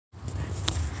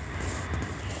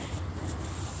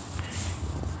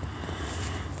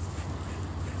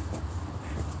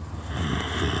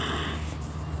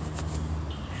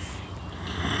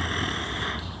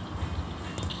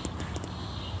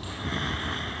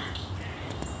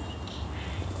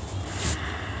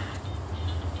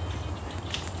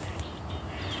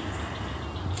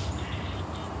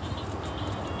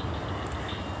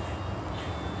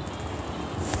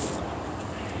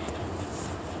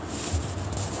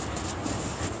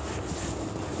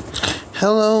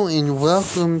Hello and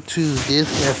welcome to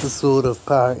this episode of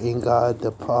Power in God,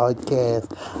 the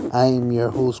podcast. I am your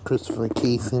host, Christopher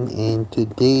Kaysen, and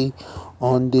today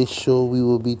on this show we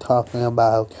will be talking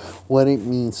about what it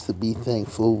means to be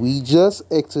thankful. We just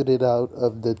exited out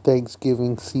of the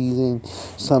Thanksgiving season.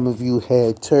 Some of you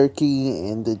had turkey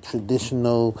and the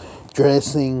traditional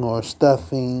dressing or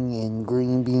stuffing and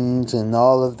green beans and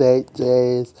all of that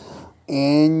jazz,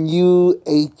 and you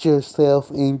ate yourself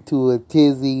into a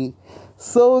tizzy.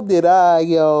 So did I,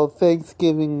 y'all.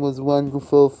 Thanksgiving was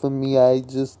wonderful for me. I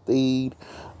just stayed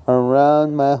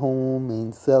around my home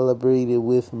and celebrated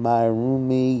with my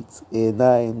roommates, and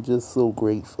I am just so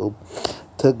grateful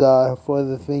to God for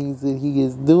the things that He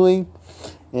is doing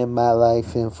in my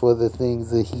life and for the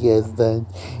things that He has done.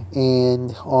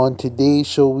 And on today's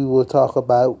show, we will talk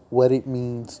about what it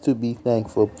means to be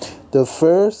thankful. The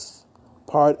first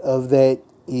part of that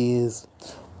is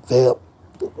that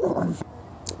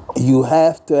you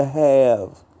have to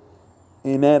have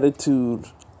an attitude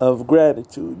of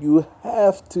gratitude. You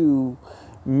have to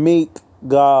make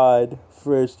God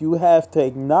first. You have to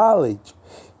acknowledge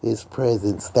His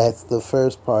presence. That's the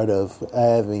first part of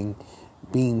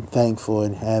being thankful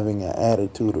and having an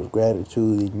attitude of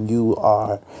gratitude. And you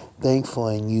are thankful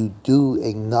and you do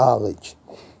acknowledge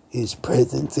His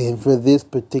presence. And for this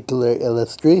particular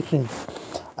illustration,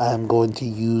 I'm going to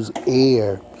use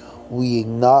air. We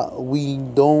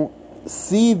don't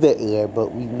see the air,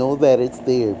 but we know that it's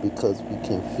there because we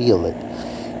can feel it.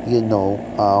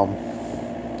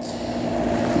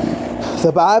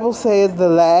 The Bible says the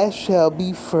last shall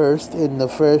be first and the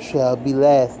first shall be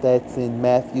last. That's in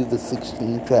Matthew the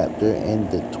 16th chapter and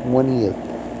the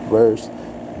 20th verse.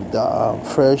 The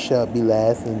first shall be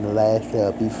last and the last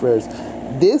shall be first.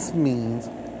 This means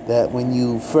that when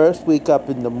you first wake up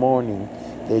in the morning,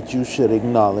 that you should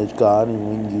acknowledge God, and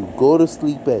when you go to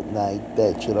sleep at night,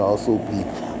 that should also be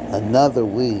another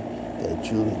way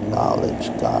that you acknowledge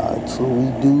God. So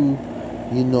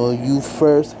you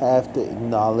first have to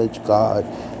acknowledge God.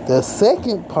 The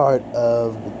second part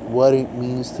of what it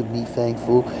means to be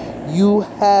thankful, you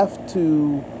have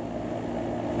to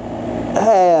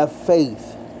have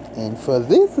faith. And for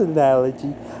this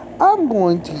analogy, I'm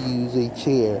going to use a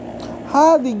chair.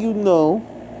 How do you know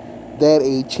that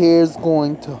a chair is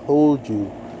going to hold you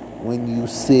when you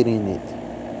sit in it?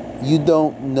 You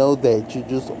don't know that. You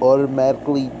just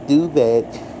automatically do that,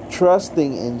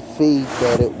 trusting in faith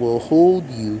that it will hold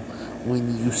you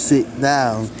when you sit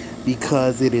down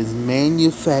because it is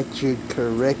manufactured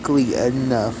correctly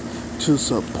enough to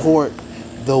support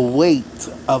the weight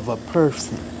of a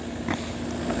person.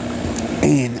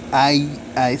 And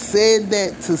I said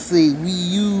that to say we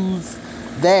use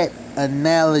that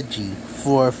analogy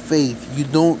for faith. You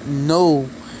don't know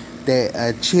that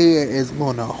a chair is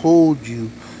going to hold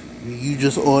you. You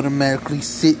just automatically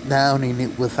sit down in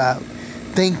it without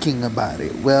thinking about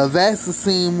it. Well, that's the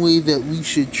same way that we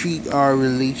should treat our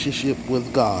relationship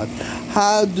with God.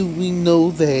 How do we know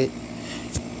that?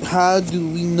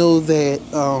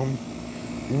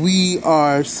 We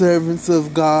are servants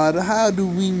of God? How do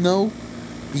we know?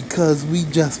 Because we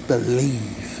just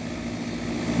believe.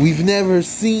 We've never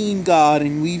seen God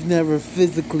and we've never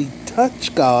physically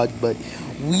touched God, but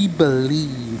we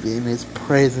believe in His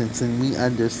presence and we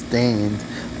understand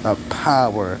the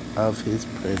power of His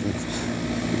presence.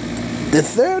 The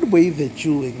third way that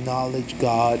you acknowledge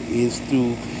God is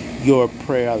through your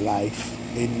prayer life.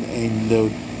 And the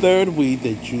third way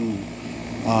that you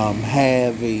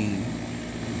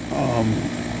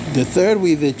the third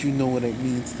way that you know what it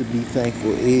means to be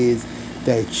thankful is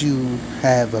that you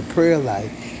have a prayer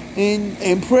life.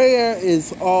 And prayer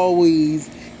is always,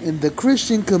 in the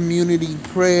Christian community,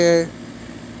 prayer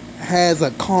has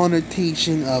a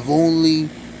connotation of only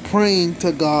praying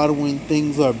to God when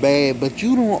things are bad. But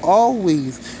you don't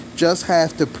always just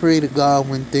have to pray to God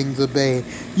when things are bad.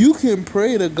 You can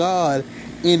pray to God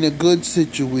in a good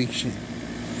situation.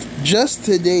 Just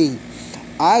today,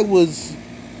 I was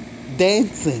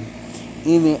dancing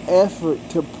in an effort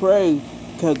to pray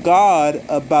to God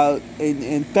about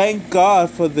and thank God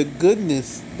for the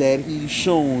goodness that He's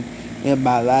shown in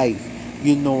my life.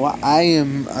 I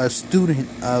am a student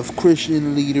of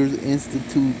Christian Leaders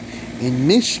Institute in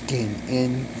Michigan,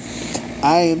 and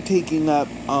I am taking up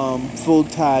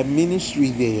full-time ministry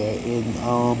there. And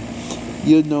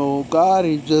God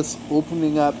is just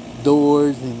opening up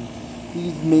doors and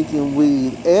He's making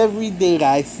ways. Every day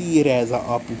I see it as an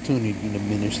opportunity to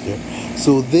minister.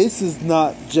 So this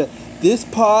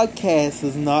podcast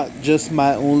is not just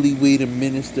my only way to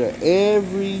minister.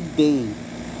 Every day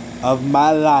of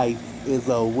my life is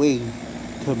a way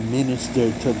to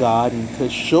minister to God and to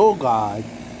show God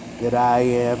that I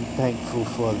am thankful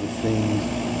for the things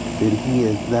that He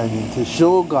has done, and to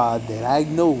show God that I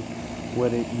know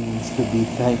what it means to be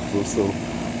thankful. So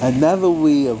another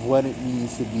way of what it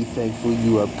means to be thankful,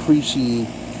 you appreciate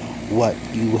what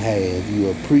you have. You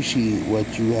appreciate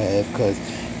what you have, because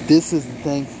this is the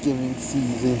Thanksgiving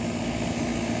season,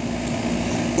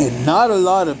 and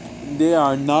there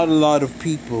are not a lot of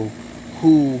people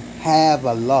who have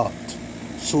a lot.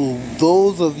 So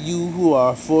those of you who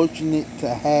are fortunate to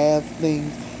have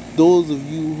things, those of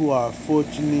you who are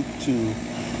fortunate to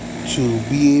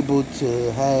be able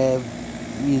to have,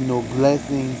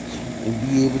 blessings and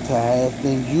be able to have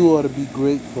things, you ought to be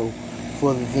grateful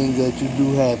for the things that you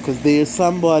do have, because there's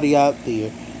somebody out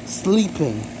there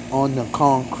sleeping on the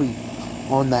concrete,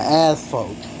 on the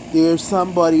asphalt. There's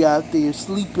somebody out there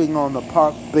sleeping on the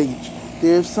park bench.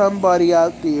 There's somebody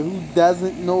out there who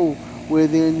doesn't know where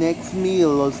their next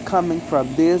meal is coming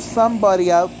from. There's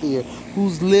somebody out there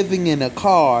who's living in a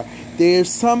car. There's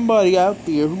somebody out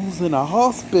there who's in a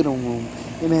hospital room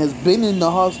and has been in the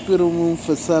hospital room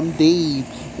for some days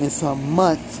and some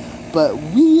months. But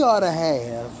we ought to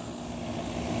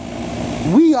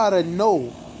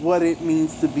know what it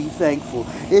means to be thankful.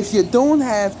 If you don't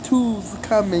have tubes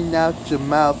coming out your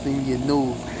mouth and your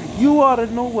nose, you ought to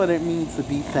know what it means to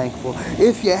be thankful.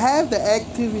 If you have the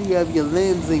activity of your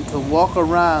limbs and can walk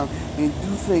around and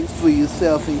do things for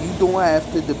yourself, and you don't have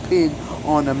to depend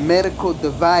on a medical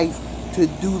device to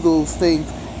do those things,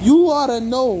 you ought to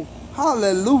know,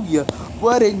 hallelujah,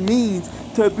 what it means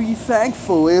to be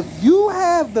thankful. If you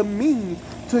have the means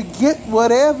to get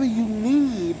whatever you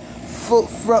need for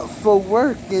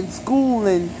work and school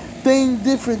and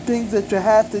different things that you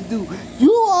have to do,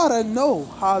 you ought to know,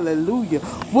 hallelujah,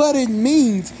 what it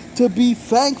means to be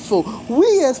thankful.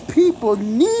 We as people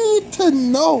need to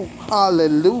know,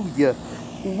 hallelujah,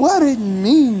 what it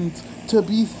means to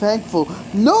be thankful.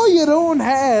 No, you don't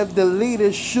have the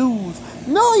latest shoes.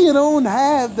 No, you don't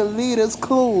have the latest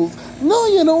clothes. No,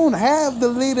 you don't have the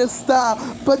latest style.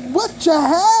 But what you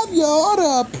have, you ought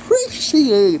to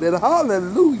appreciate it.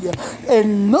 Hallelujah.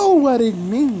 And know what it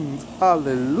means.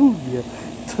 Hallelujah.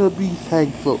 To be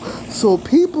thankful. So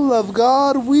people of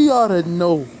God, we ought to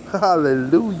know.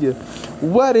 Hallelujah.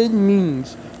 What it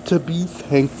means to be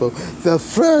thankful. The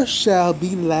first shall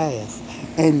be last,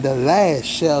 and the last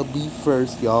shall be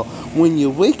first, y'all. When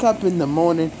you wake up in the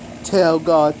morning, tell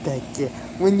God thank you.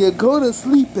 When you go to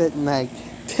sleep at night,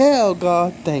 tell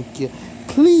God thank you.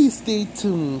 Please stay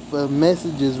tuned for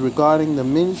messages regarding the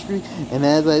ministry. And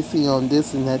as I see on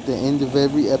this and at the end of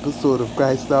every episode of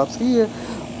Christ Stops Here,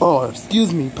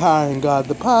 Powering God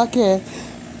the podcast,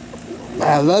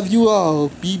 I love you all.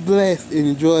 Be blessed and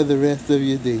enjoy the rest of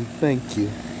your day. Thank you.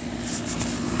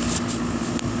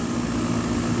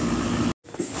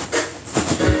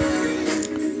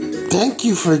 Thank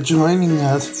you for joining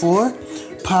us for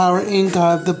Powering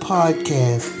God the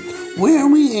podcast, where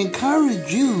we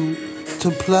encourage you to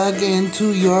plug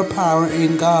into your power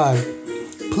in God.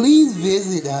 Please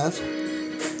visit us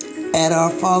at our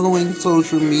following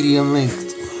social media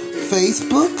links: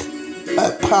 Facebook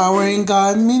at Powering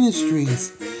God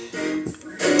Ministries,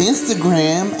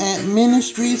 Instagram at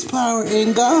Ministries Power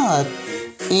in God,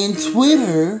 and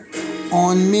Twitter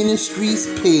on Ministries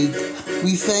Pig.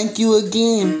 We thank you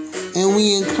again, and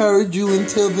we encourage you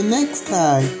until the next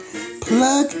time.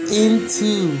 Plug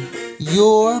into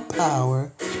your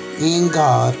power in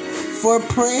God. For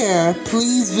prayer,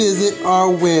 please visit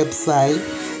our website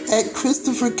at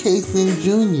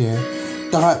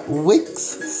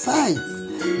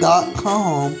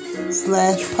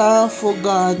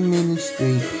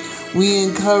ChristopherCasonJr.wixsite.com/powerfulgodministry. We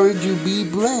encourage you, be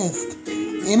blessed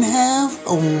and have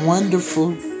a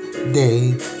wonderful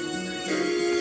day.